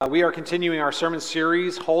We are continuing our sermon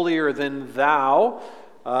series, Holier Than Thou.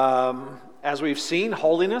 As we've seen,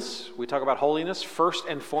 holiness, we talk about holiness. First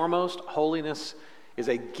and foremost, holiness is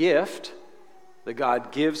a gift that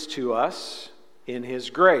God gives to us in His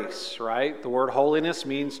grace, right? The word holiness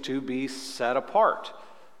means to be set apart.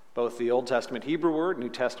 Both the Old Testament Hebrew word, New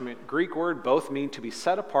Testament Greek word, both mean to be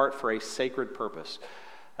set apart for a sacred purpose.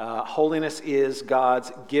 Holiness is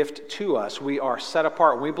God's gift to us. We are set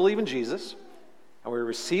apart. When we believe in Jesus, and we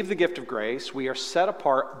receive the gift of grace, we are set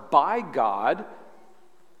apart by God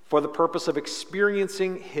for the purpose of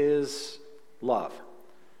experiencing His love.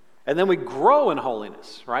 And then we grow in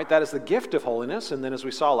holiness, right? That is the gift of holiness. And then as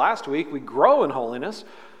we saw last week, we grow in holiness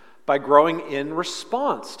by growing in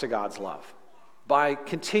response to God's love, by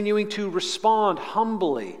continuing to respond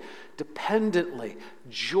humbly, dependently,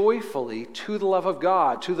 joyfully to the love of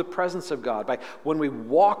God, to the presence of God. When we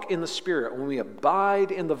walk in the Spirit, when we abide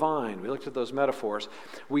in the vine, we looked at those metaphors,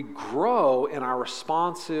 we grow in our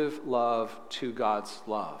responsive love to God's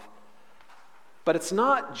love. But it's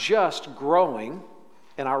not just growing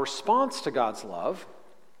in our response to God's love.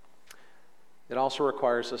 It also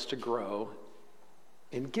requires us to grow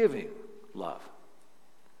in giving love.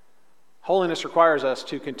 Holiness requires us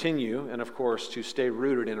to continue, and of course, to stay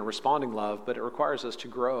rooted in a responding love, but it requires us to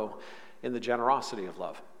grow in the generosity of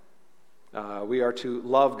love. We are to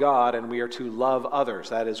love God and we are to love others.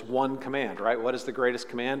 That is one command, right? What is the greatest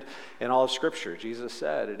command in all of Scripture? Jesus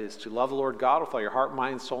said it is to love the Lord God with all your heart,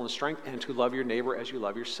 mind, soul, and strength, and to love your neighbor as you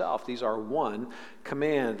love yourself. These are one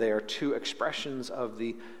command. They are two expressions of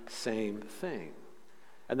the same thing.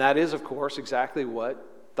 And that is, of course, exactly what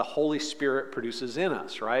the Holy Spirit produces in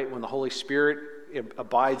us, right? When the Holy Spirit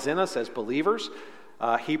abides in us as believers,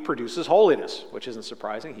 He produces holiness, which isn't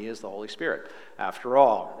surprising. He is the Holy Spirit, after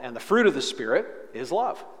all. And the fruit of the Spirit is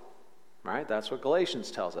love, right? That's what Galatians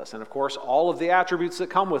tells us. And of course, all of the attributes that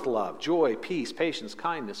come with love: joy, peace, patience,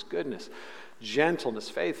 kindness, goodness, gentleness,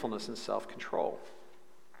 faithfulness, and self-control.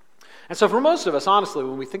 And so for most of us, honestly,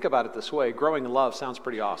 when we think about it this way, growing in love sounds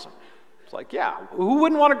pretty awesome. It's like, yeah, who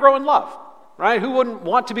wouldn't want to grow in love? Right? Who wouldn't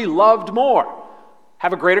want to be loved more?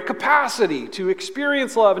 Have a greater capacity to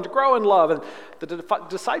experience love and to grow in love, and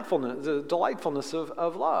the delightfulness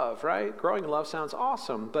of love, right? Growing in love sounds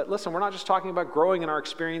awesome. But listen, we're not just talking about growing in our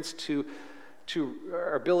experience to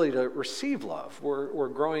our ability to receive love. We're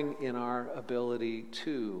growing in our ability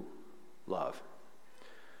to love.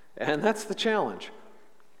 And that's the challenge.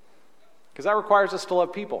 Because that requires us to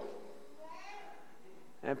love people.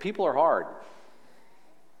 And people are hard.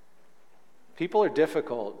 People are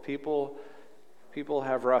difficult. People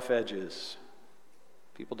have rough edges.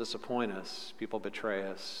 People disappoint us. People betray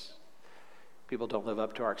us. People don't live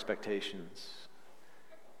up to our expectations.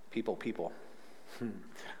 People.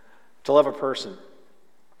 To love a person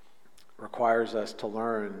requires us to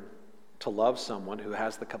learn to love someone who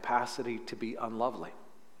has the capacity to be unlovely.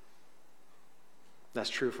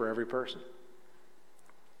 That's true for every person.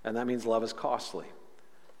 And that means love is costly.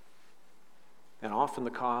 And often the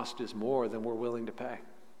cost is more than we're willing to pay.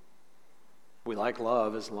 We like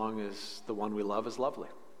love as long as the one we love is lovely.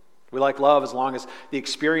 We like love as long as the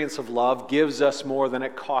experience of love gives us more than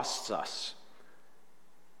it costs us.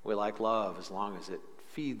 We like love as long as it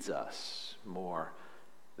feeds us more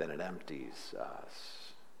than it empties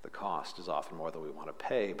us. The cost is often more than we want to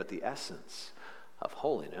pay, but the essence of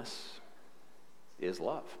holiness is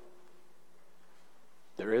love.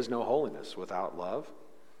 There is no holiness without love.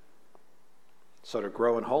 So to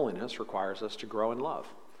grow in holiness requires us to grow in love.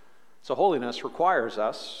 So holiness requires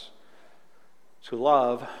us to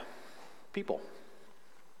love people.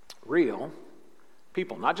 Real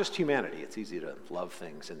people, not just humanity. It's easy to love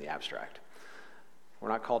things in the abstract. We're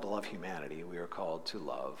not called to love humanity. We are called to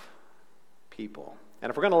love people. And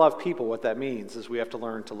if we're going to love people, what that means is we have to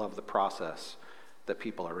learn to love the process that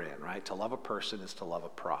people are in, right? To love a person is to love a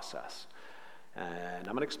process. And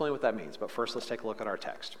I'm going to explain what that means. But first, let's take a look at our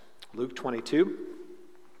text. Luke 22,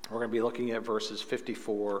 we're going to be looking at verses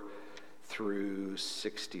 54 through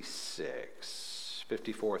 66.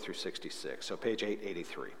 54 through 66, so page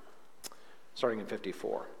 883, starting in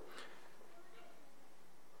 54.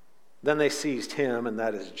 Then they seized him, and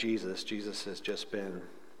that is Jesus. Jesus has just been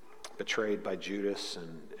betrayed by Judas,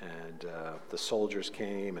 and the soldiers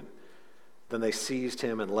came, and then they seized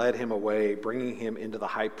him and led him away, bringing him into the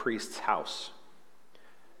high priest's house.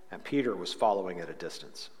 And Peter was following at a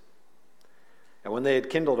distance. And when they had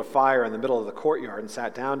kindled a fire in the middle of the courtyard and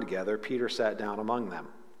sat down together, Peter sat down among them.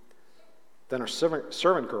 Then a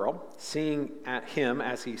servant girl, seeing at him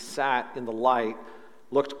as he sat in the light,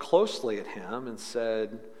 looked closely at him and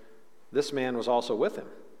said, "This man was also with him."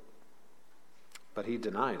 But he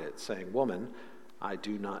denied it, saying, "Woman, I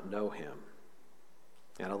do not know him."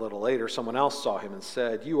 And a little later, someone else saw him and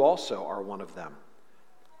said, "You also are one of them."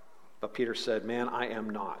 But Peter said, "Man, I am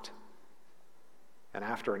not." And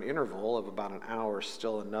after an interval of about an hour,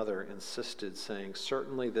 still another insisted, saying,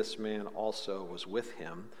 "Certainly this man also was with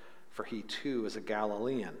him, for he too is a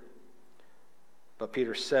Galilean." But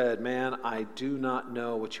Peter said, "Man, I do not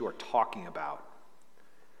know what you are talking about."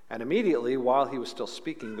 And immediately, while he was still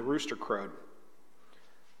speaking, the rooster crowed.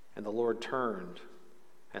 And the Lord turned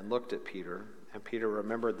and looked at Peter. And Peter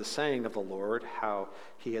remembered the saying of the Lord, how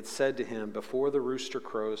he had said to him, "Before the rooster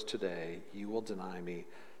crows today, you will deny me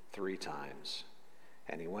 3 times."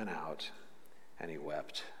 And he went out and he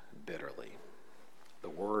wept bitterly. The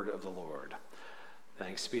word of the Lord.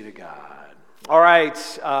 Thanks be to God. All right,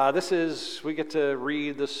 we get to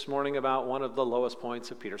read this morning about one of the lowest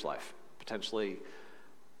points of Peter's life. Potentially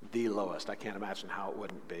the lowest. I can't imagine how it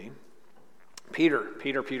wouldn't be. Peter.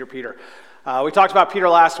 We talked about Peter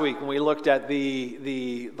last week when we looked at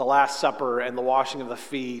the Last Supper and the washing of the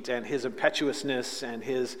feet and his impetuousness and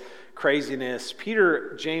his craziness.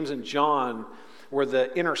 Peter, James, and John were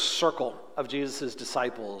the inner circle of Jesus'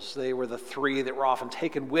 disciples. They were the 3 that were often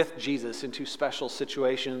taken with Jesus into special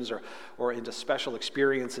situations or into special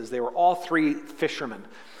experiences. They were all 3 fishermen.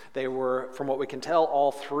 They were, from what we can tell,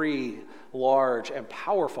 all 3 large and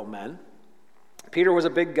powerful men. Peter was a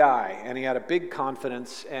big guy, and he had a big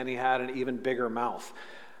confidence, and he had an even bigger mouth.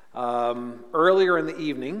 Earlier in the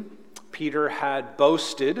evening, Peter had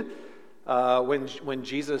boasted when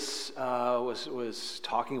Jesus was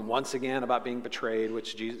talking once again about being betrayed,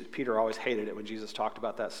 which Peter always hated it when Jesus talked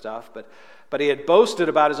about that stuff, but he had boasted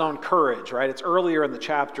about his own courage, right? It's earlier in the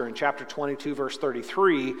chapter, in chapter 22, verse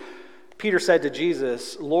 33, Peter said to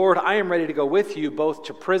Jesus, "Lord, I am ready to go with you both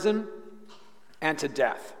to prison and to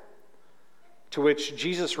death." To which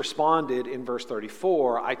Jesus responded in verse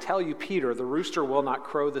 34, "I tell you, Peter, the rooster will not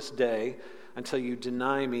crow this day until you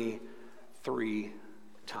deny me 3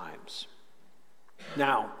 times."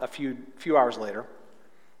 Now, a few hours later,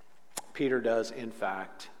 Peter does, in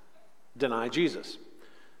fact, deny Jesus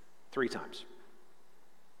 3 times.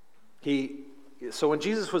 So when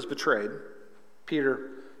Jesus was betrayed, Peter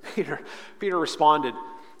responded,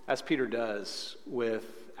 as Peter does,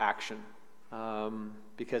 with action.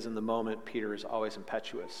 Because in the moment, Peter is always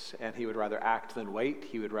impetuous, and he would rather act than wait.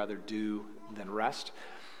 He would rather do than rest.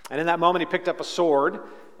 And in that moment, he picked up a sword,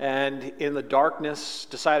 and in the darkness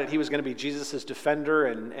decided he was going to be Jesus' defender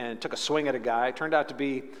and took a swing at a guy. It turned out to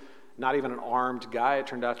be not even an armed guy. It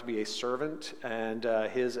turned out to be a servant, and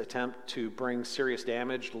his attempt to bring serious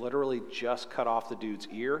damage literally just cut off the dude's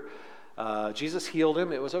ear. Jesus healed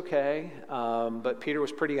him. It was okay, but Peter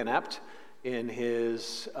was pretty inept in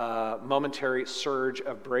his momentary surge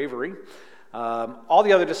of bravery. All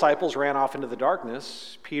the other disciples ran off into the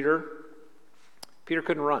darkness. Peter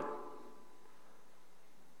couldn't run.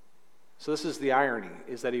 So this is the irony,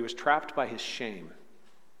 is that he was trapped by his shame.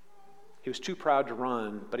 He was too proud to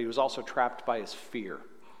run, but he was also trapped by his fear.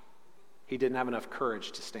 He didn't have enough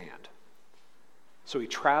courage to stand. So he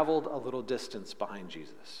traveled a little distance behind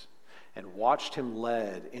Jesus and watched him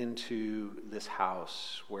led into this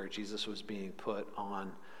house where Jesus was being put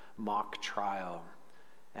on mock trial.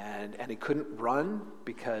 And he couldn't run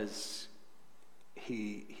because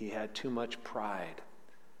he had too much pride.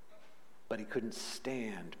 But he couldn't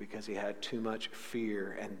stand because he had too much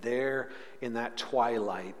fear. And there in that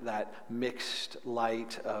twilight, that mixed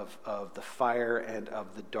light of the fire and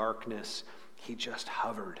of the darkness, he just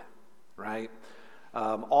hovered, right?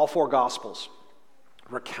 All 4 Gospels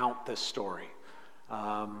recount this story.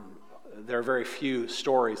 There are very few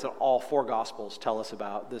stories that all 4 Gospels tell us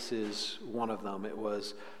about. This is one of them. It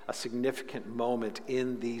was a significant moment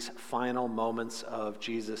in these final moments of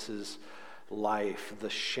Jesus' life, the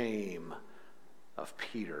shame of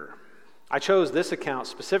Peter. I chose this account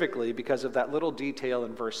specifically because of that little detail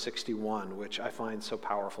in verse 61, which I find so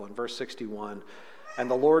powerful. In verse 61,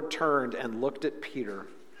 "And the Lord turned and looked at Peter,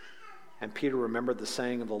 and Peter remembered the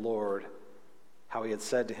saying of the Lord, how he had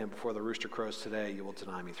said to him, 'Before the rooster crows today, you will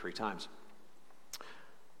deny me 3 times.'"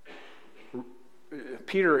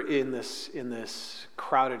 Peter, in this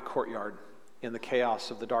crowded courtyard, in the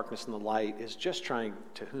chaos of the darkness and the light, is just trying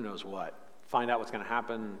to who knows what, find out what's going to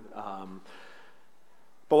happen.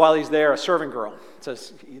 But while he's there, a servant girl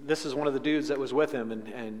says, "This is one of the dudes that was with him,"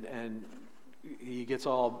 and he gets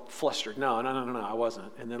all flustered. No, I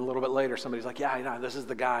wasn't. And then a little bit later, somebody's like, "Yeah, this is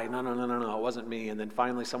the guy. No, it wasn't me." And then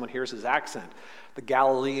finally someone hears his accent, the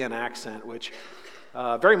Galilean accent, which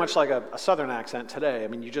very much like a southern accent today. I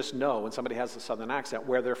mean, you just know when somebody has a southern accent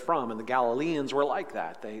where they're from, and the Galileans were like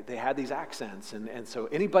that. They had these accents, and so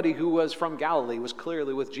anybody who was from Galilee was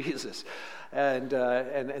clearly with Jesus. And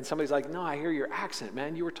somebody's like, no, I hear your accent,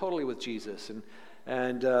 man. You were totally with Jesus.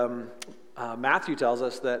 And Matthew tells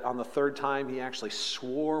us that on the third time he actually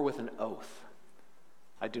swore with an oath,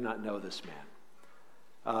 I do not know this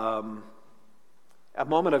man. A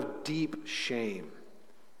moment of deep shame.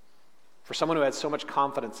 For someone who had so much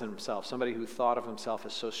confidence in himself, somebody who thought of himself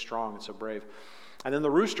as so strong and so brave. And then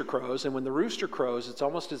the rooster crows, and when the rooster crows, it's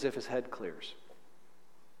almost as if his head clears.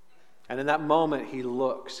 And in that moment, he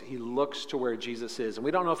looks to where Jesus is. And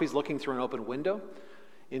we don't know if he's looking through an open window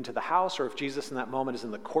into the house, or if Jesus in that moment is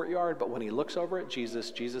in the courtyard, but when he looks over at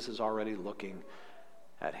Jesus is already looking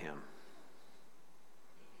at him.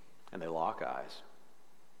 And they lock eyes.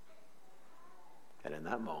 And in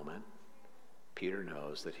that moment, Peter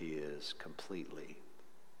knows that he is completely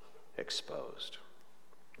exposed.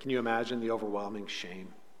 Can you imagine the overwhelming shame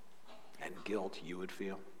and guilt you would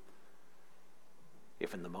feel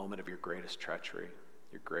if in the moment of your greatest treachery,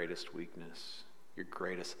 your greatest weakness, your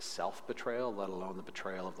greatest self-betrayal, let alone the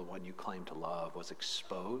betrayal of the one you claim to love, was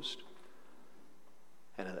exposed?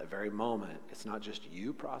 And at that very moment, it's not just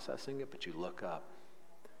you processing it, but you look up,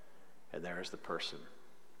 and there is the person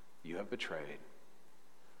you have betrayed,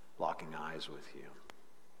 locking eyes with you.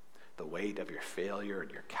 The weight of your failure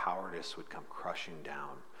and your cowardice would come crushing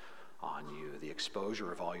down on you. The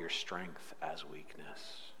exposure of all your strength as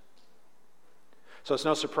weakness. So it's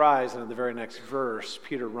no surprise that in the very next verse,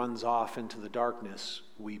 Peter runs off into the darkness,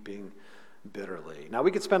 weeping bitterly. Now,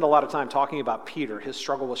 we could spend a lot of time talking about Peter, his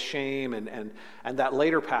struggle with shame, and that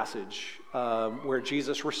later passage where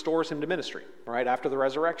Jesus restores him to ministry, right? After the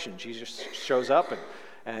resurrection, Jesus shows up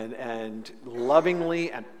and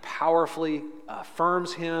lovingly and powerfully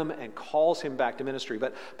affirms him and calls him back to ministry.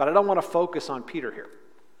 But I don't want to focus on Peter here.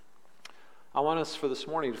 I want us for this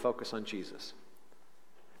morning to focus on Jesus.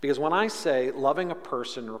 Because when I say loving a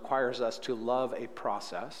person requires us to love a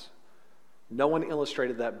process, no one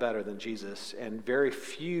illustrated that better than Jesus, and very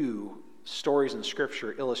few stories in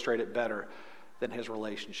Scripture illustrate it better than his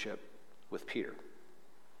relationship with Peter.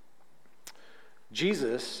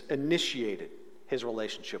 Jesus initiated his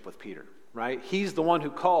relationship with Peter, right? He's the one who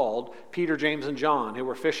called Peter, James, and John, who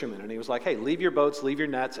were fishermen, and he was like, hey, leave your boats, leave your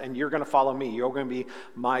nets, and you're going to follow me. You're going to be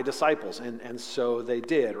my disciples. And so they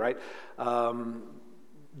did, right?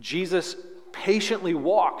 Jesus patiently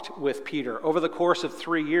walked with Peter over the course of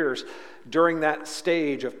 3 years during that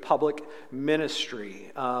stage of public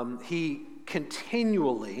ministry. He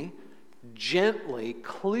continually, gently,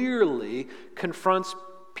 clearly confronts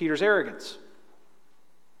Peter's arrogance,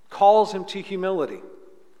 calls him to humility,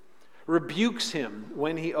 rebukes him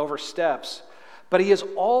when he oversteps, but he is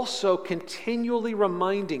also continually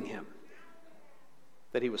reminding him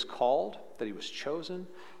that he was called, that he was chosen,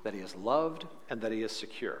 that he is loved, and that he is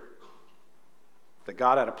secure. That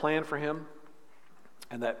God had a plan for him,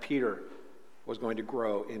 and that Peter was going to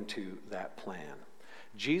grow into that plan.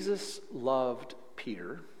 Jesus loved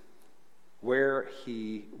Peter where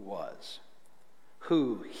he was,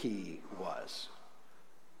 who he was.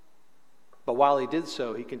 But while he did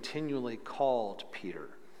so, he continually called Peter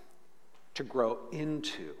to grow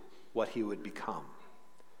into what he would become,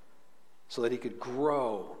 so that he could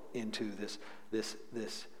grow into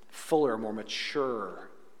this fuller, more mature,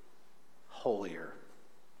 holier,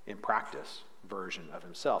 in practice, version of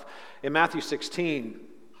himself. In Matthew 16,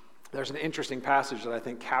 there's an interesting passage that I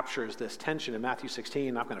think captures this tension. In Matthew 16,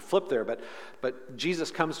 I'm not going to flip there, but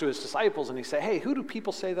Jesus comes to his disciples and he says, hey, who do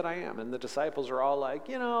people say that I am? And the disciples are all like,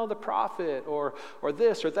 the prophet, or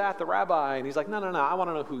this or that, the rabbi. And he's like, no, I want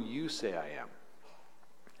to know who you say I am.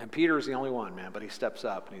 And Peter is the only one, man, but he steps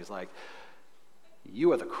up and he's like,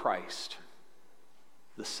 you are the Christ,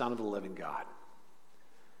 the Son of the living God.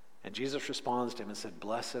 And Jesus responds to him and said,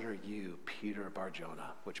 blessed are you, Peter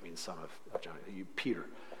Bar-Jonah, which means son of Jonah, you, Peter.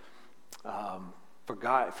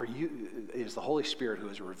 For you, it is the Holy Spirit who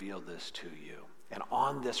has revealed this to you. And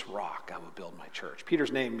on this rock I will build my church.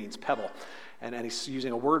 Peter's name means pebble, and he's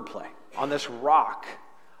using a word play. On this rock,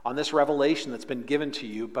 on this revelation that's been given to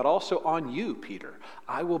you, but also on you, Peter,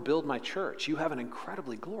 I will build my church. You have an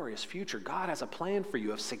incredibly glorious future. God has a plan for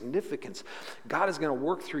you of significance. God is going to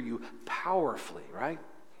work through you powerfully, right?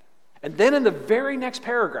 And then in the very next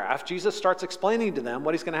paragraph, Jesus starts explaining to them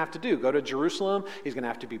what he's going to have to do. Go to Jerusalem, he's going to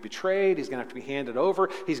have to be betrayed, he's going to have to be handed over,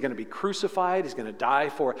 he's going to be crucified, he's going to die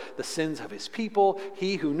for the sins of his people.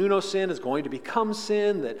 He who knew no sin is going to become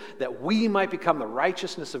sin, that we might become the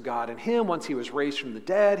righteousness of God in him. Once he was raised from the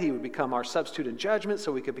dead, he would become our substitute in judgment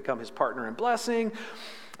so we could become his partner in blessing.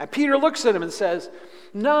 And Peter looks at him and says,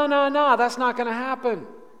 no, that's not going to happen.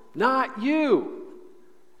 Not you.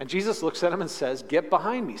 And Jesus looks at him and says, get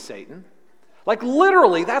behind me, Satan. Like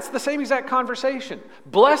literally, that's the same exact conversation.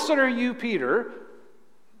 Blessed are you, Peter.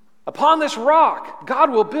 Upon this rock, God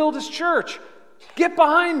will build his church. Get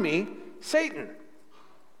behind me, Satan.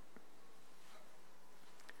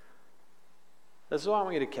 This is what I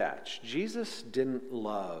want you to catch. Jesus didn't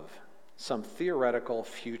love some theoretical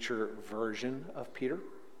future version of Peter.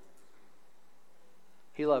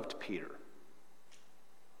 He loved Peter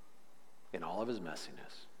in all of his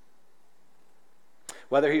messiness.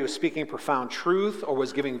 Whether he was speaking profound truth or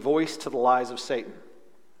was giving voice to the lies of Satan.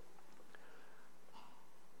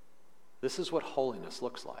 This is what holiness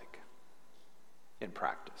looks like in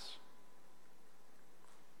practice.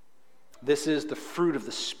 This is the fruit of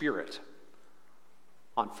the Spirit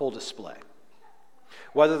on full display.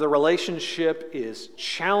 Whether the relationship is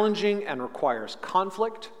challenging and requires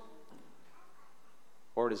conflict,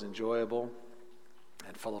 or it is enjoyable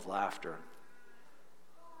and full of laughter.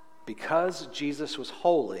 Because Jesus was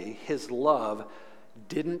holy, his love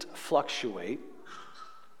didn't fluctuate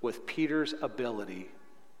with Peter's ability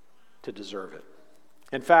to deserve it.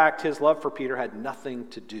 In fact, his love for Peter had nothing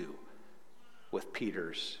to do with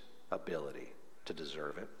Peter's ability to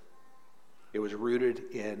deserve it. It was rooted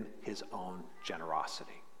in his own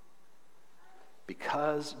generosity.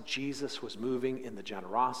 Because Jesus was moving in the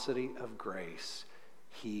generosity of grace,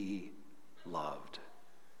 he loved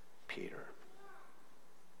Peter.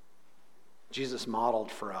 Jesus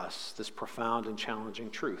modeled for us this profound and challenging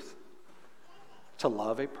truth. To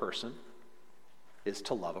love a person is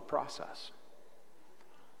to love a process.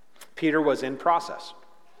 Peter was in process.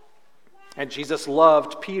 And Jesus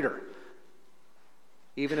loved Peter,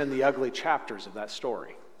 even in the ugly chapters of that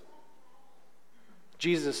story.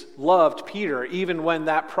 Jesus loved Peter even when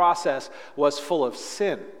that process was full of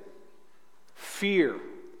sin, fear,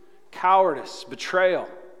 cowardice, betrayal.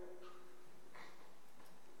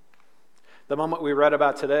 The moment we read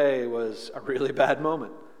about today was a really bad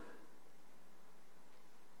moment.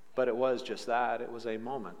 But it was just that. It was a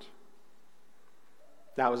moment.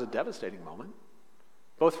 Now, it was a devastating moment,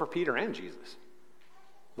 both for Peter and Jesus.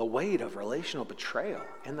 The weight of relational betrayal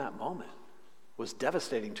in that moment was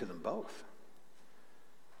devastating to them both.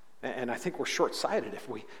 And I think we're short-sighted if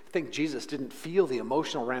we think Jesus didn't feel the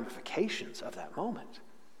emotional ramifications of that moment.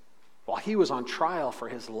 While he was on trial for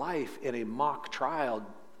his life in a mock trial,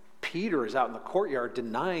 Peter is out in the courtyard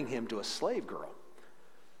denying him to a slave girl.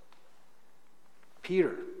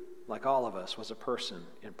 Peter, like all of us, was a person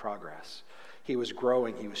in progress. He was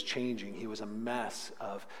growing, he was changing, he was a mess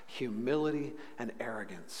of humility and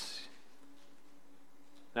arrogance.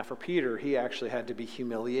 Now for Peter, he actually had to be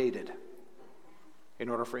humiliated in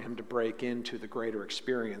order for him to break into the greater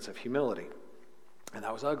experience of humility. And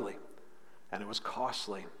that was ugly, and it was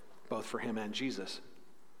costly, both for him and Jesus.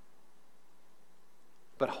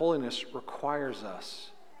 But holiness requires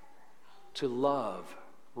us to love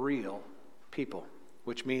real people,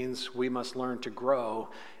 which means we must learn to grow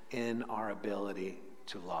in our ability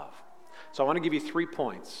to love. So I want to give you 3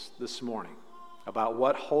 points this morning about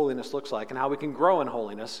what holiness looks like and how we can grow in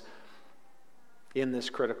holiness in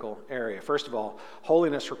this critical area. First of all,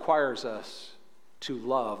 holiness requires us to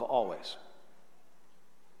love always.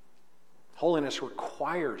 Holiness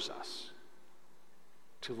requires us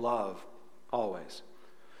to love always.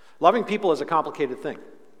 Loving people is a complicated thing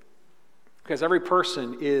because every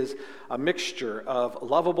person is a mixture of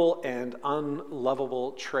lovable and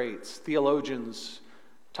unlovable traits. Theologians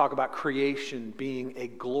talk about creation being a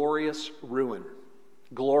glorious ruin.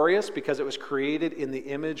 Glorious because it was created in the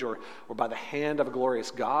image or by the hand of a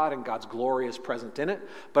glorious God, and God's glory is present in it,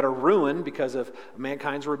 but a ruin because of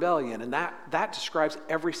mankind's rebellion. And that describes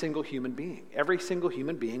every single human being. Every single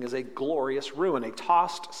human being is a glorious ruin, a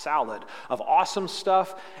tossed salad of awesome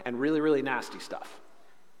stuff and really, really nasty stuff.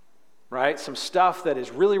 Right? Some stuff that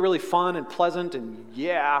is really, really fun and pleasant and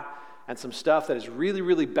and some stuff that is really,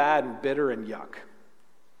 really bad and bitter and yuck.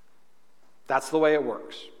 That's the way it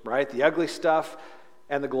works, right? The ugly stuff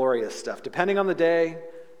and the glorious stuff. Depending on the day,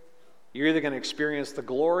 you're either going to experience the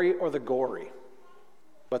glory or the gory,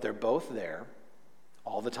 but they're both there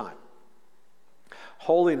all the time.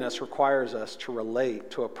 Holiness requires us to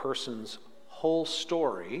relate to a person's whole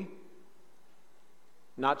story,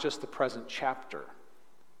 not just the present chapter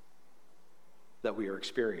that we are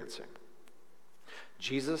experiencing.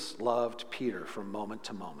 Jesus loved Peter from moment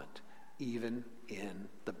to moment, even in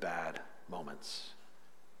the bad moments,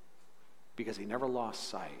 because he never lost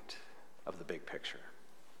sight of the big picture.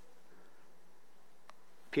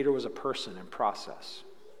 Peter was a person in process.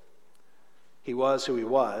 He was who he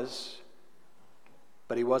was,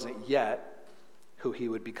 but he wasn't yet who he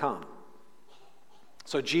would become.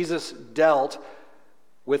 So Jesus dealt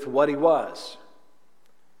with what he was,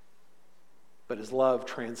 but his love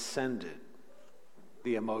transcended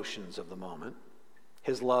the emotions of the moment.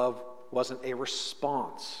 His love wasn't a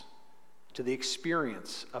response to the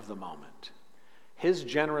experience of the moment. His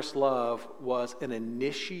generous love was an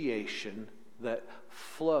initiation that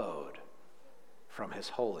flowed from his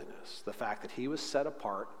holiness. The fact that he was set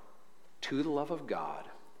apart to the love of God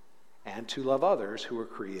and to love others who were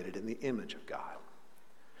created in the image of God.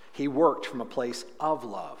 He worked from a place of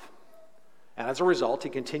love. And as a result, he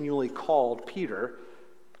continually called Peter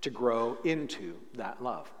to grow into that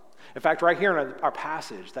love. In fact, right here in our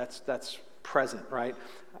passage, that's present, right?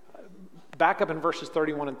 Back up in verses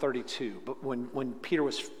 31 and 32, but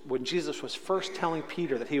when Jesus was first telling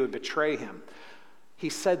Peter that he would betray him, he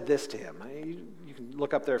said this to him. You can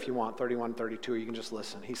look up there if you want, 31, 32, or you can just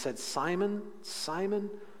listen. He said, "Simon, Simon,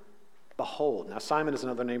 behold." Now, Simon is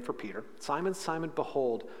another name for Peter. "Simon, Simon,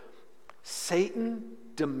 behold, Satan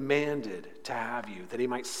demanded to have you, that he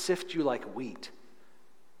might sift you like wheat.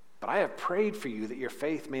 But I have prayed for you that your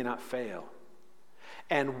faith may not fail.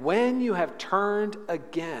 And when you have turned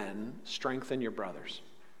again, strengthen your brothers."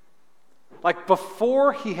 Like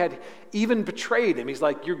before he had even betrayed him, he's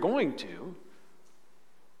like, "You're going to.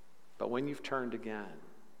 But when you've turned again,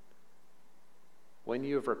 when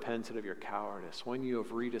you have repented of your cowardice, when you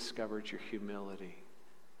have rediscovered your humility,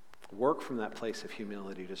 work from that place of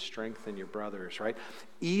humility to strengthen your brothers," right?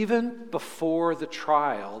 Even before the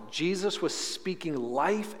trial, Jesus was speaking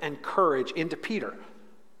life and courage into Peter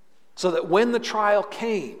so that when the trial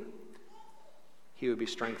came, he would be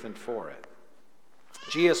strengthened for it.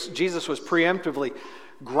 Jesus was preemptively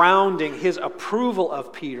grounding his approval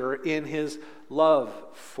of Peter in his love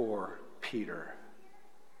for Peter.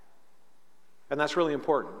 And that's really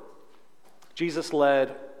important. Jesus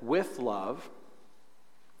led with love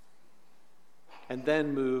and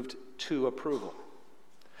then moved to approval.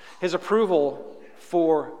 His approval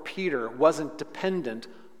for Peter wasn't dependent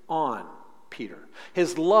on Peter.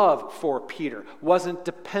 His love for Peter wasn't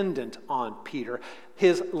dependent on Peter.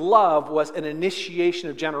 His love was an initiation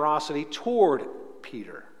of generosity toward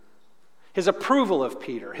Peter. His approval of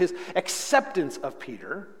Peter, his acceptance of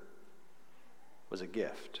Peter was a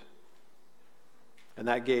gift. And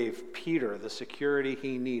that gave Peter the security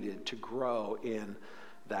he needed to grow in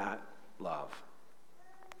that love.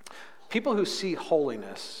 People who see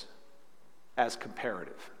holiness as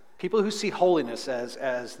comparative, people who see holiness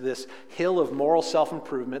as this hill of moral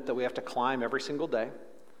self-improvement that we have to climb every single day,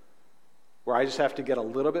 where I just have to get a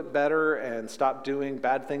little bit better and stop doing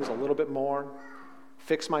bad things a little bit more,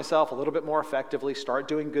 fix myself a little bit more effectively, start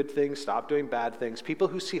doing good things, stop doing bad things. People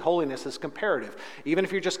who see holiness as comparative, even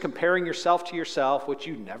if you're just comparing yourself to yourself, which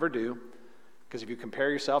you never do, because if you compare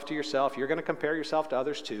yourself to yourself, you're going to compare yourself to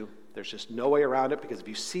others too. There's just no way around it, because if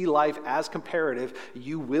you see life as comparative,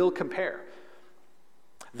 you will compare.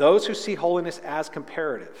 Those who see holiness as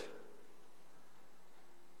comparative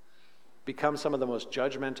become some of the most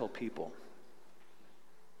judgmental people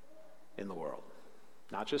in the world,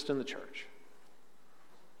 not just in the church.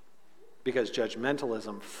 Because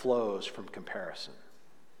judgmentalism flows from comparison.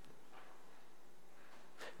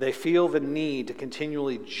 They feel the need to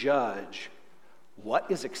continually judge what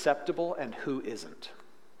is acceptable and who isn't.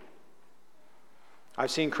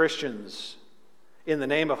 I've seen Christians, in the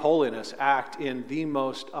name of holiness, act in the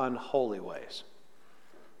most unholy ways.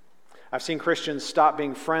 I've seen Christians stop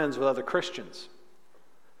being friends with other Christians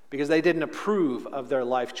because they didn't approve of their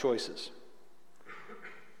life choices.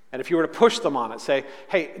 And if you were to push them on it, say,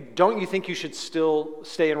 "Hey, don't you think you should still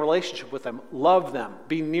stay in relationship with them, love them,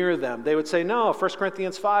 be near them?" They would say, "No, 1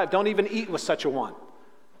 Corinthians 5, don't even eat with such a one."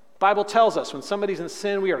 The Bible tells us when somebody's in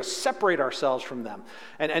sin, we are to separate ourselves from them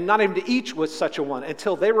and not even to eat with such a one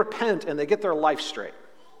until they repent and they get their life straight.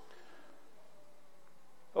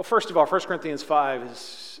 Well, first of all, 1 Corinthians 5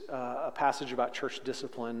 is a passage about church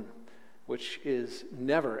discipline, which is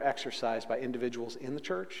never exercised by individuals in the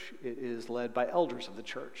church. It is led by elders of the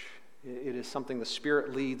church. It is something the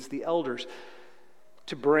Spirit leads the elders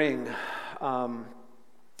to bring.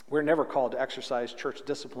 We're never called to exercise church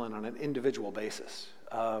discipline on an individual basis.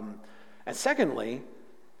 And secondly,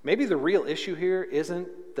 maybe the real issue here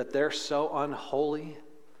isn't that they're so unholy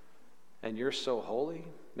and you're so holy.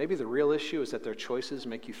 Maybe the real issue is that their choices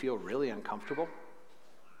make you feel really uncomfortable,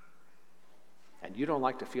 and you don't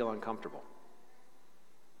like to feel uncomfortable.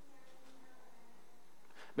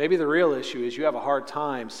 Maybe the real issue is you have a hard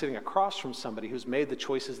time sitting across from somebody who's made the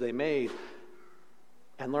choices they made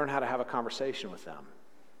and learn how to have a conversation with them,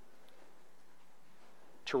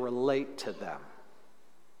 to relate to them,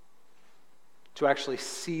 to actually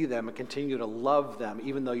see them and continue to love them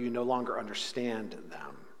even though you no longer understand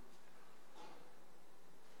them.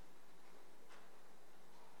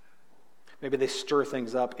 Maybe they stir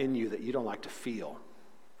things up in you that you don't like to feel.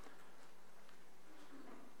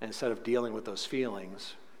 And instead of dealing with those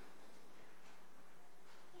feelings,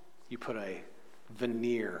 you put a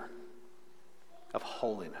veneer of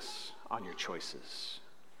holiness on your choices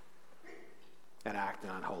and act in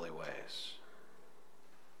unholy ways.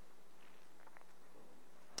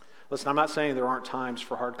 Listen, I'm not saying there aren't times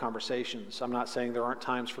for hard conversations. I'm not saying there aren't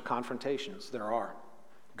times for confrontations. There are.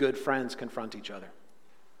 Good friends confront each other.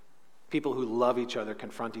 People who love each other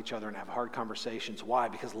confront each other and have hard conversations. Why?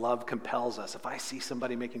 Because love compels us. If I see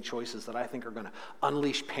somebody making choices that I think are going to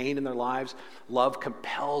unleash pain in their lives, love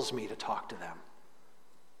compels me to talk to them.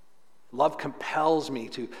 Love compels me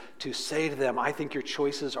to say to them, I think your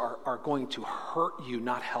choices are going to hurt you,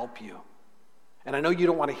 not help you. And I know you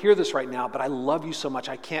don't want to hear this right now, but I love you so much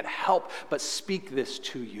I can't help but speak this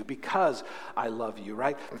to you because I love you,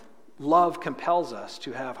 right? Love compels us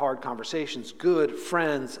to have hard conversations. Good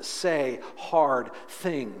friends say hard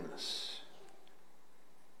things.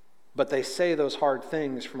 But they say those hard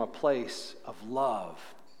things from a place of love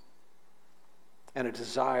and a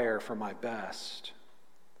desire for my best.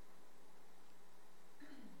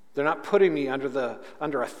 They're not putting me under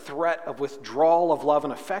a threat of withdrawal of love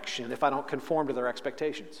and affection if I don't conform to their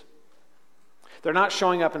expectations. They're not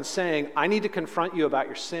showing up and saying, I need to confront you about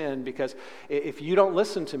your sin because if you don't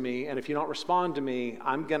listen to me and if you don't respond to me,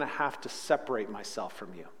 I'm going to have to separate myself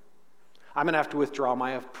from you. I'm going to have to withdraw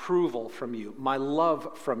my approval from you, my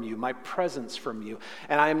love from you, my presence from you.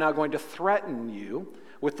 And I am now going to threaten you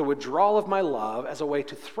with the withdrawal of my love as a way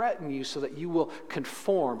to threaten you so that you will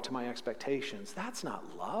conform to my expectations. That's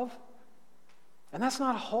not love. And that's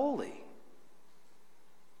not holy.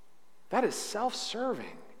 That is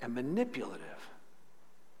self-serving and manipulative.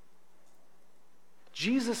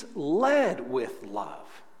 Jesus led with love.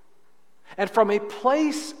 And from a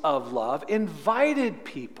place of love, invited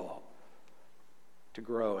people to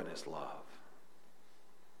grow in his love.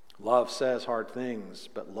 Love says hard things,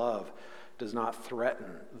 but love does not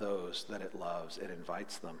threaten those that it loves. It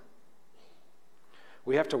invites them.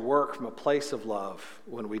 We have to work from a place of love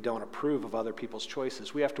when we don't approve of other people's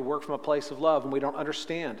choices. We have to work from a place of love when we don't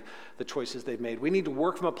understand the choices they've made. We need to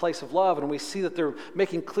work from a place of love when we see that they're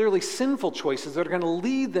making clearly sinful choices that are going to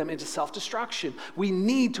lead them into self-destruction. We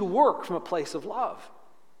need to work from a place of love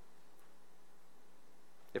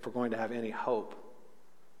if we're going to have any hope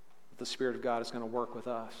that the Spirit of God is going to work with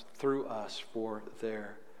us, through us, for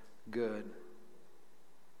their good.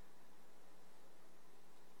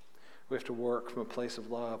 We have to work from a place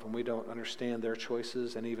of love when we don't understand their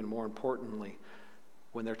choices, and even more importantly,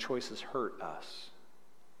 when their choices hurt us.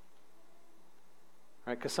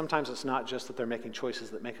 Right? Because sometimes it's not just that they're making choices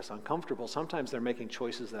that make us uncomfortable. Sometimes they're making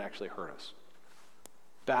choices that actually hurt us.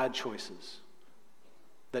 Bad choices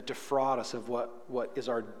that defraud us of what is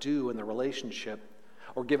our due in the relationship,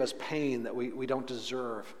 or give us pain that we don't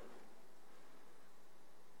deserve.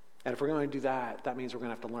 And if we're going to do that, that means we're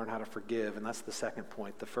going to have to learn how to forgive. And that's the second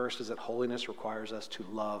point. The first is that holiness requires us to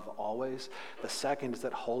love always. The second is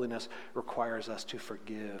that holiness requires us to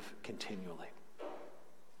forgive continually.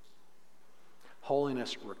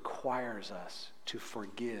 Holiness requires us to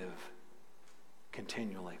forgive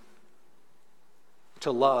continually.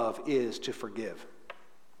 To love is to forgive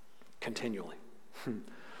continually.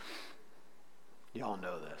 Y'all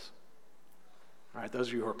know this. All right, those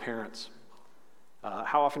of you who are parents,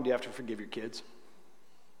 how often do you have to forgive your kids?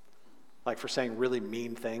 Like for saying really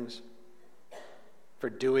mean things? For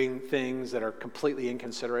doing things that are completely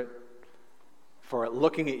inconsiderate? For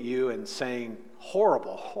looking at you and saying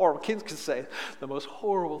horrible, kids can say the most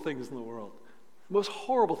horrible things in the world. The most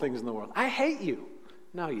horrible things in the world. I hate you.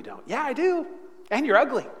 No, you don't. Yeah, I do. And you're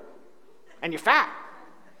ugly. And you're fat.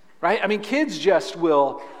 Right? I mean, kids just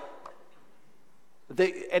will...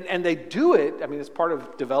 They do it. I mean, it's part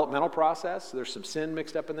of developmental process. There's some sin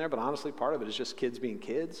mixed up in there, but honestly, part of it is just kids being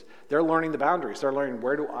kids. They're learning the boundaries. They're learning,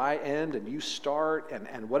 where do I end and you start,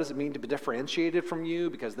 and what does it mean to be differentiated from you,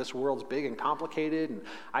 because this world's big and complicated, and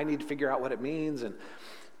I need to figure out what it means.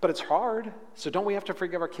 But it's hard. So don't we have to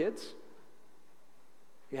forgive our kids?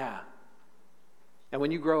 Yeah. And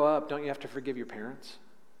when you grow up, don't you have to forgive your parents?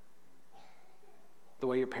 the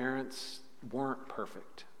way your parents weren't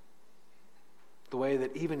perfect, the way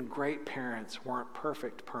that even great parents weren't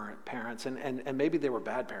perfect parents, and maybe they were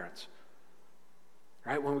bad parents.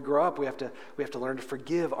 Right? When we grow up, we have to learn to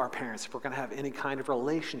forgive our parents if we're going to have any kind of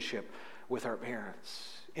relationship with our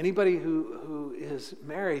parents. Anybody who is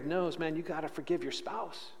married knows, man, you got to forgive your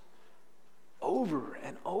spouse over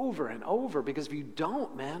and over and over, because if you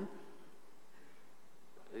don't, man,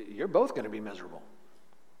 you're both going to be miserable.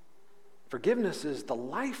 Forgiveness is the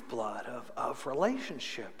lifeblood of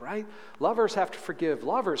relationship, right? Lovers have to forgive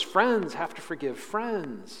lovers. Friends have to forgive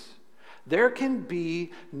friends. There can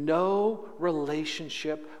be no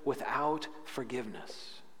relationship without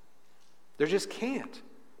forgiveness. There just can't,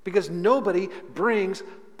 because nobody brings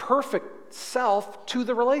perfect self to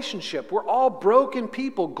the relationship. We're all broken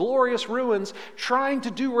people, glorious ruins, trying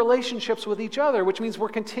to do relationships with each other, which means we're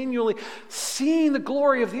continually seeing the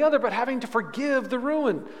glory of the other, but having to forgive the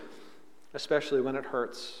ruin, especially when it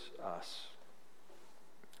hurts us.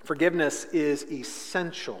 Forgiveness is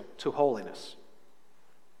essential to holiness,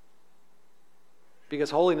 because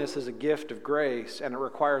holiness is a gift of grace, and it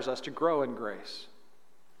requires us to grow in grace.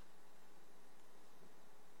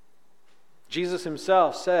 Jesus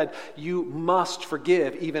himself said, you must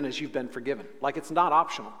forgive even as you've been forgiven. Like, it's not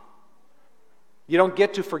optional. You don't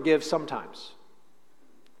get to forgive sometimes.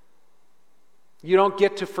 You don't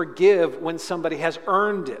get to forgive when somebody has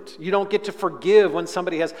earned it. You don't get to forgive when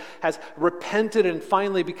somebody has repented and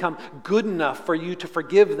finally become good enough for you to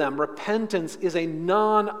forgive them. Repentance is a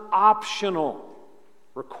non-optional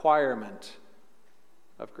requirement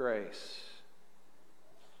of grace.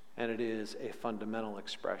 And it is a fundamental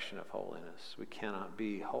expression of holiness. We cannot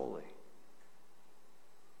be holy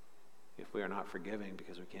if we are not forgiving,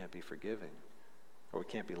 because we can't be forgiving. Or we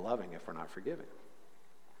can't be loving if we're not forgiving.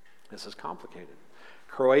 This is complicated.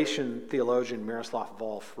 Croatian theologian Miroslav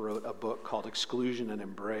Volf wrote a book called Exclusion and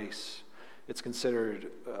Embrace. It's considered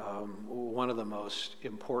one of the most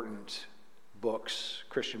important books,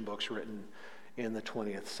 Christian books, written in the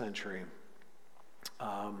 20th century.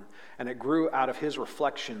 And it grew out of his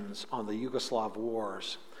reflections on the Yugoslav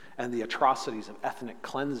wars and the atrocities of ethnic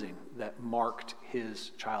cleansing that marked his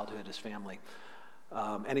childhood, his family.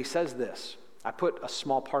 And he says this. I put a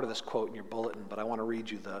small part of this quote in your bulletin, but I want to read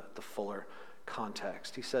you the fuller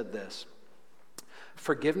context. He said this: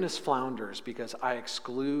 "Forgiveness flounders because I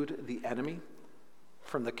exclude the enemy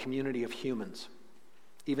from the community of humans,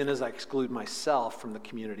 even as I exclude myself from the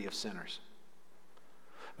community of sinners.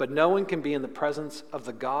 But no one can be in the presence of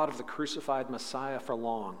the God of the crucified Messiah for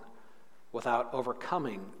long without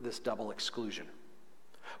overcoming this double exclusion,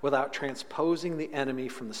 without transposing the enemy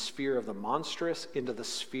from the sphere of the monstrous into the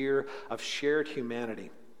sphere of shared humanity,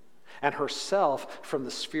 and herself from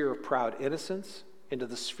the sphere of proud innocence into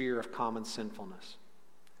the sphere of common sinfulness.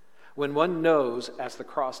 When one knows, as the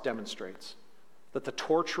cross demonstrates, that the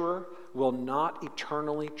torturer will not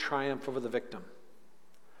eternally triumph over the victim,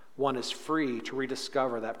 one is free to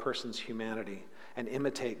rediscover that person's humanity and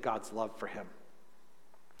imitate God's love for him.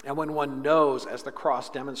 And when one knows, as the cross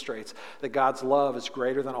demonstrates, that God's love is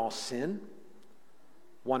greater than all sin,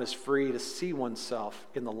 one is free to see oneself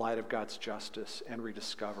in the light of God's justice and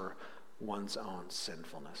rediscover one's own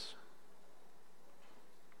sinfulness."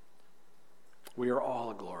 We are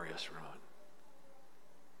all a glorious ruin,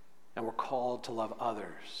 and we're called to love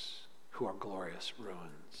others who are glorious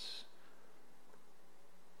ruins.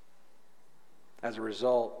 As a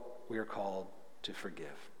result, we are called to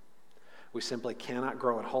forgive. We simply cannot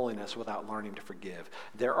grow in holiness without learning to forgive.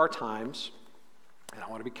 There are times, and I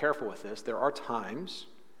want to be careful with this, there are times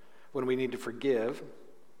when we need to forgive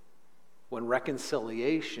when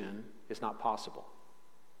reconciliation is not possible.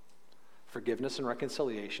 Forgiveness and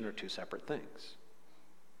reconciliation are two separate things.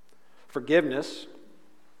 Forgiveness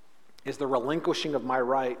is the relinquishing of my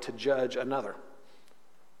right to judge another.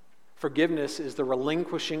 Forgiveness is the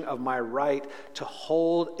relinquishing of my right to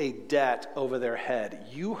hold a debt over their head.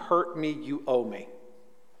 You hurt me, you owe me.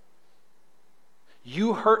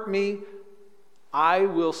 You hurt me, I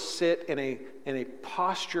will sit in a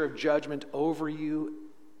posture of judgment over you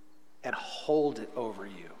and hold it over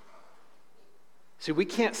you. See, we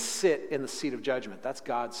can't sit in the seat of judgment. That's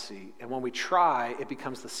God's seat. And when we try, it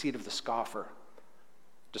becomes the seat of the scoffer,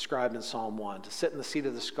 described in Psalm 1. To sit in the seat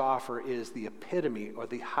of the scoffer is the epitome or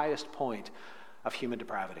the highest point of human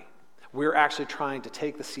depravity. We're actually trying to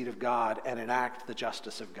take the seat of God and enact the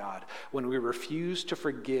justice of God. When we refuse to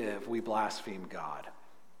forgive, we blaspheme God.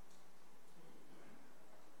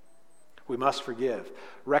 We must forgive.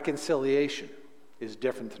 Reconciliation is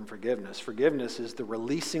different than forgiveness. Forgiveness is the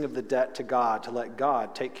releasing of the debt to God to let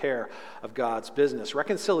God take care of God's business.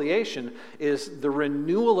 Reconciliation is the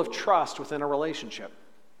renewal of trust within a relationship.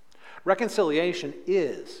 Reconciliation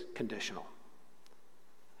is conditional.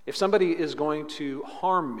 If somebody is going to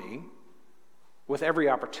harm me with every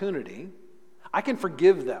opportunity, I can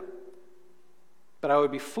forgive them, but I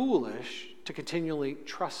would be foolish to continually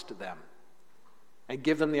trust them and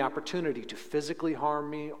give them the opportunity to physically harm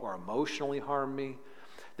me or emotionally harm me.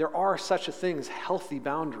 There are such a thing as healthy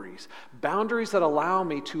boundaries. Boundaries that allow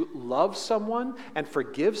me to love someone and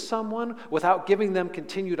forgive someone without giving them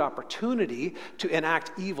continued opportunity to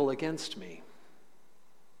enact evil against me.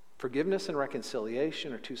 Forgiveness and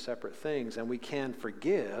reconciliation are two separate things, and we can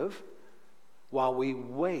forgive while we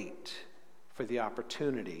wait for the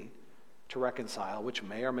opportunity to reconcile, which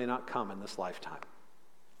may or may not come in this lifetime.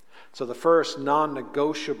 So the first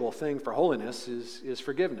non-negotiable thing for holiness is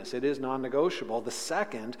forgiveness. It is non-negotiable. The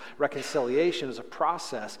second, reconciliation, is a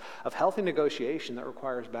process of healthy negotiation that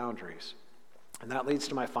requires boundaries. And that leads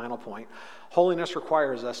to my final point. Holiness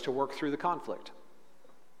requires us to work through the conflict.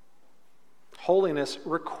 Holiness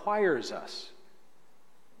requires us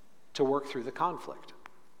to work through the conflict.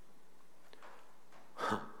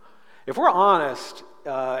 If we're honest,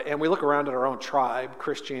 and we look around at our own tribe,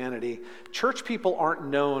 Christianity, church people aren't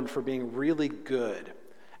known for being really good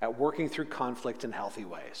at working through conflict in healthy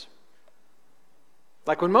ways.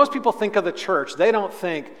 Like when most people think of the church, they don't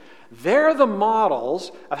think they're the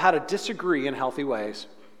models of how to disagree in healthy ways.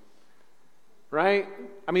 Right?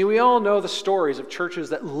 I mean, we all know the stories of churches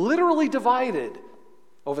that literally divided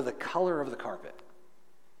over the color of the carpet.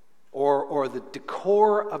 Or the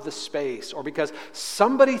decor of the space, or because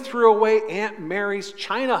somebody threw away Aunt Mary's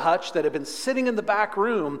china hutch that had been sitting in the back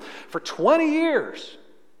room for 20 years,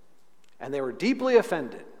 and they were deeply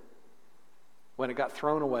offended when it got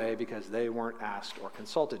thrown away because they weren't asked or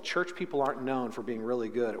consulted. Church people aren't known for being really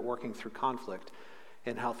good at working through conflict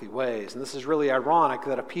in healthy ways. And this is really ironic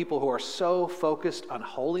that a people who are so focused on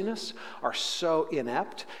holiness are so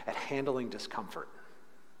inept at handling discomfort.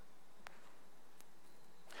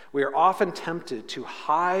 We are often tempted to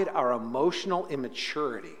hide our emotional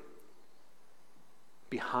immaturity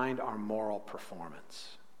behind our moral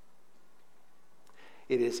performance.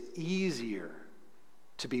 It is easier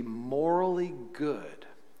to be morally good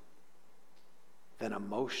than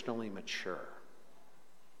emotionally mature.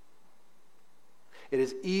 It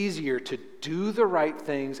is easier to do the right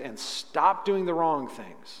things and stop doing the wrong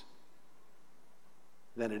things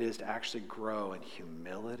than it is to actually grow in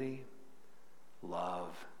humility,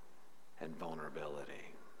 love, and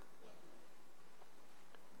vulnerability.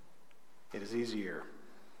 It is easier.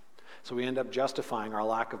 So we end up justifying our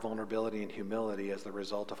lack of vulnerability and humility as the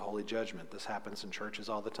result of holy judgment. This happens in churches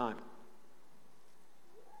all the time,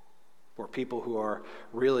 where people who are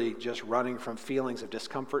really just running from feelings of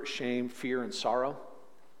discomfort, shame, fear, and sorrow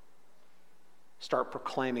start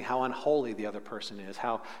proclaiming how unholy the other person is,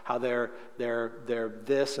 how they're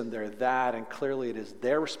this and they're that, and clearly it is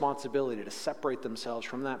their responsibility to separate themselves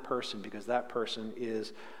from that person because that person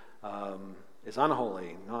is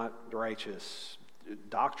unholy, not righteous,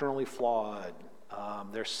 doctrinally flawed.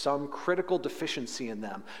 There's some critical deficiency in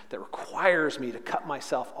them that requires me to cut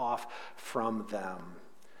myself off from them.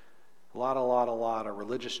 A lot of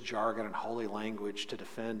religious jargon and holy language to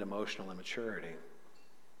defend emotional immaturity.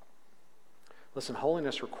 Listen,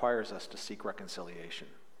 holiness requires us to seek reconciliation,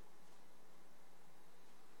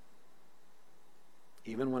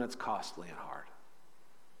 even when it's costly and hard.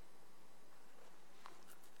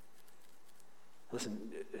 Listen,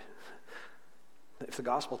 if the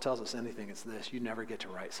gospel tells us anything, it's this: you never get to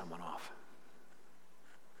write someone off.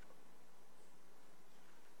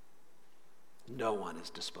 No one is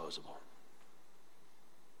disposable.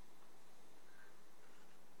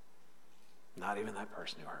 Not even that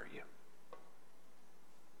person who hurt you.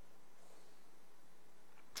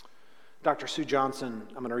 Dr. Sue Johnson,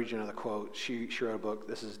 I'm going to read you another quote. She wrote a book.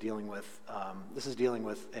 This is dealing with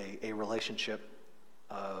a relationship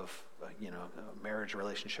of a marriage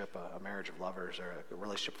relationship, a marriage of lovers, or a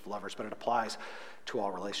relationship of lovers, but it applies to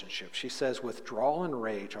all relationships. She says, withdrawal and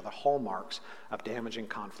rage are the hallmarks of damaging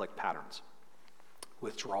conflict patterns.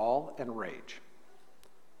 Withdrawal and rage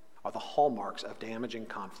are the hallmarks of damaging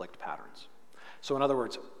conflict patterns. So in other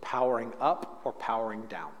words, powering up or powering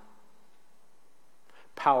down.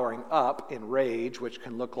 Powering up in rage, which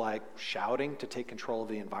can look like shouting to take control of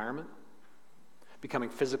the environment. becoming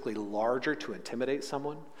physically larger to intimidate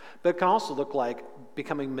someone. But it can also look like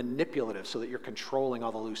becoming manipulative so that you're controlling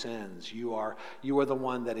all the loose ends. You are the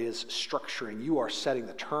one that is structuring. You are setting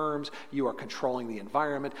the terms. You are controlling the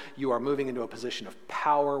environment. You are moving into a position of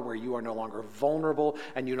power where you are no longer vulnerable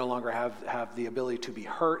and you no longer have the ability to be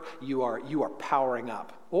hurt. You are powering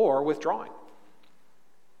up or withdrawing.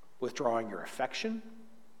 Withdrawing your affection,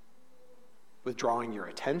 withdrawing your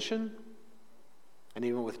attention, and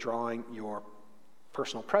even withdrawing your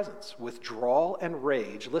personal presence. Withdrawal and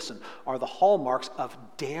rage, listen, are the hallmarks of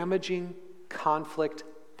damaging conflict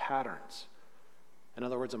patterns. In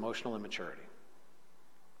other words, emotional immaturity.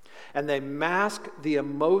 And they mask the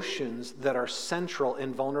emotions that are central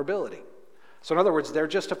in vulnerability. So in other words, they're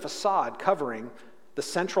just a facade covering the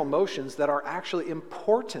central emotions that are actually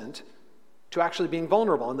important to actually being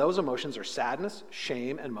vulnerable. And those emotions are sadness,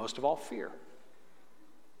 shame, and most of all, fear.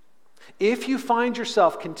 If you find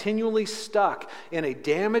yourself continually stuck in a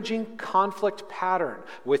damaging conflict pattern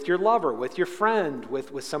with your lover, with your friend,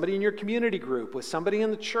 with somebody in your community group, with somebody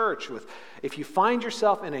in the church, if you find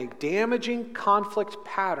yourself in a damaging conflict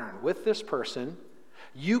pattern with this person,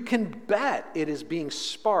 you can bet it is being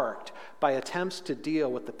sparked by attempts to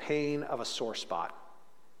deal with the pain of a sore spot,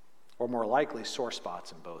 or more likely, sore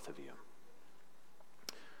spots in both of you.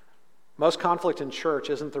 Most conflict in church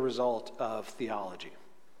isn't the result of theology.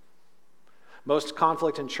 Most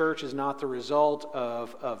conflict in church is not the result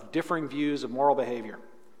of differing views of moral behavior.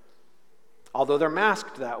 Although they're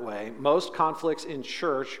masked that way, most conflicts in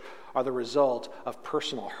church are the result of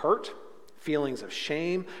personal hurt, feelings of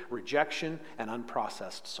shame, rejection, and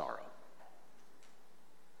unprocessed sorrow.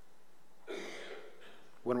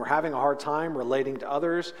 When we're having a hard time relating to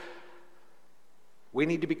others, we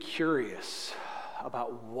need to be curious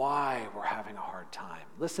about why we're having a hard time.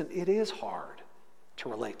 Listen, it is hard to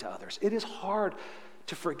relate to others. It is hard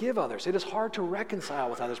to forgive others. It is hard to reconcile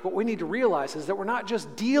with others. What we need to realize is that we're not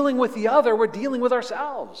just dealing with the other, we're dealing with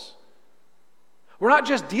ourselves. We're not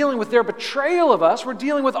just dealing with their betrayal of us, we're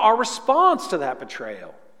dealing with our response to that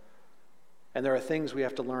betrayal. And there are things we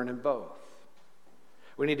have to learn in both.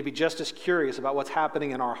 We need to be just as curious about what's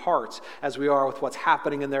happening in our hearts as we are with what's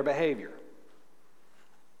happening in their behavior.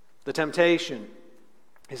 The temptation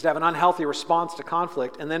is to have an unhealthy response to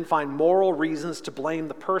conflict and then find moral reasons to blame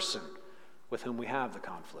the person with whom we have the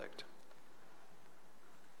conflict.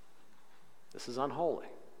 This is unholy.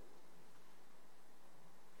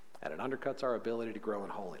 And it undercuts our ability to grow in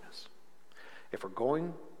holiness. If we're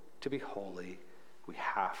going to be holy, we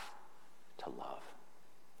have to love.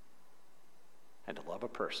 And to love a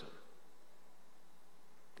person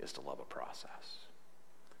is to love a process.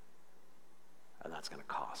 And that's going to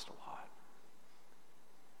cost a lot.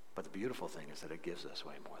 But the beautiful thing is that it gives us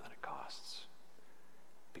way more than it costs.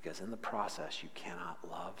 Because in the process, you cannot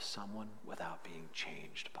love someone without being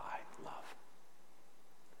changed by love.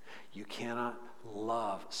 You cannot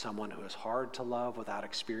love someone who is hard to love without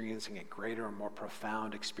experiencing a greater and more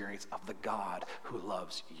profound experience of the God who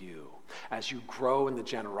loves you. As you grow in the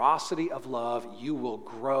generosity of love, you will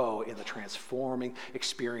grow in the transforming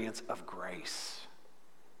experience of grace.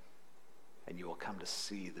 And you will come to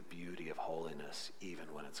see the beauty of holiness even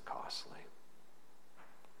when it's costly.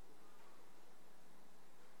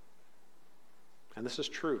 And this is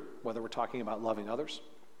true, whether we're talking about loving others.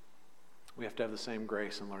 We have to have the same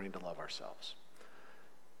grace in learning to love ourselves.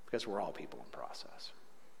 Because we're all people in process.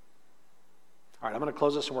 All right, I'm going to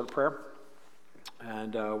close this in word of prayer.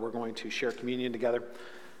 And we're going to share communion together.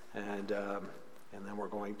 And then we're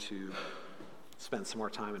going to spend some more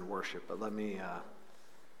time in worship. But let me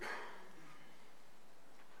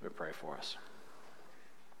pray for us.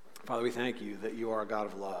 Father, we thank you that you are a God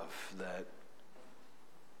of love, that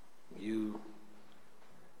you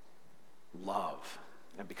love.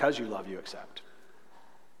 And because you love, you accept.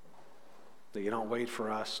 That you don't wait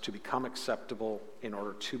for us to become acceptable in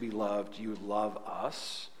order to be loved. You love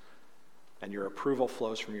us, and your approval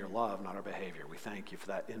flows from your love, not our behavior. We thank you for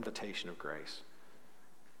that invitation of grace,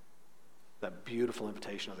 that beautiful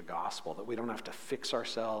invitation of the gospel, that we don't have to fix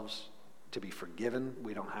ourselves to be forgiven.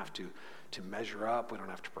 We don't have to measure up. We don't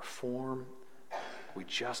have to perform. We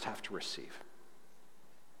just have to receive.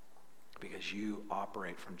 Because you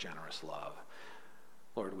operate from generous love.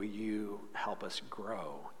 Lord, will you help us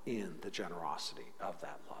grow in the generosity of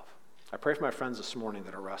that love? I pray for my friends this morning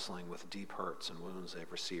that are wrestling with deep hurts and wounds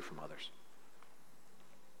they've received from others.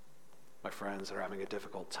 My friends that are having a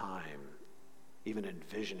difficult time even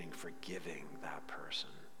envisioning forgiving that person.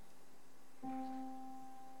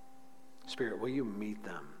 Spirit, will you meet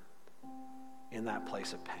them in that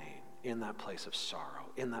place of pain, in that place of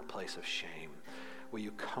sorrow, in that place of shame? will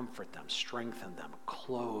you comfort them, strengthen them,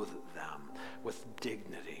 clothe them with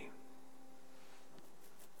dignity,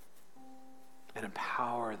 and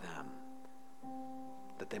empower them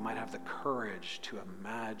that they might have the courage to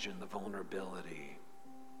imagine the vulnerability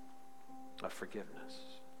of forgiveness.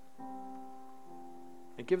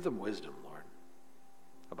 And give them wisdom, Lord,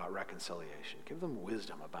 about reconciliation. Give them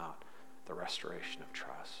wisdom about the restoration of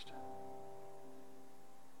trust.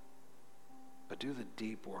 But do the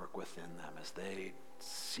deep work within them as they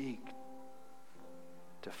seek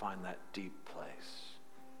to find that deep place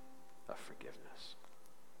of forgiveness.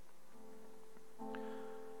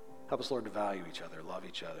 Help us, Lord, to value each other, love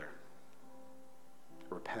each other,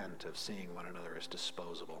 repent of seeing one another as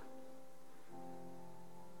disposable,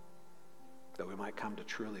 that we might come to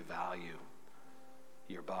truly value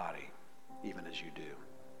your body even as you do,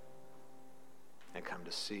 and come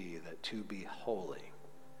to see that to be holy,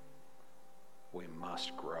 we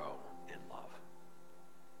must grow in love.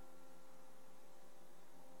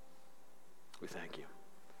 We thank you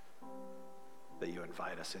that you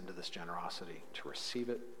invite us into this generosity to receive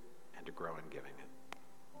it and to grow in giving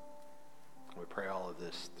it. We pray all of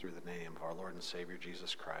this through the name of our Lord and Savior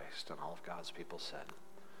Jesus Christ, and all of God's people said,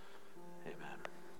 amen.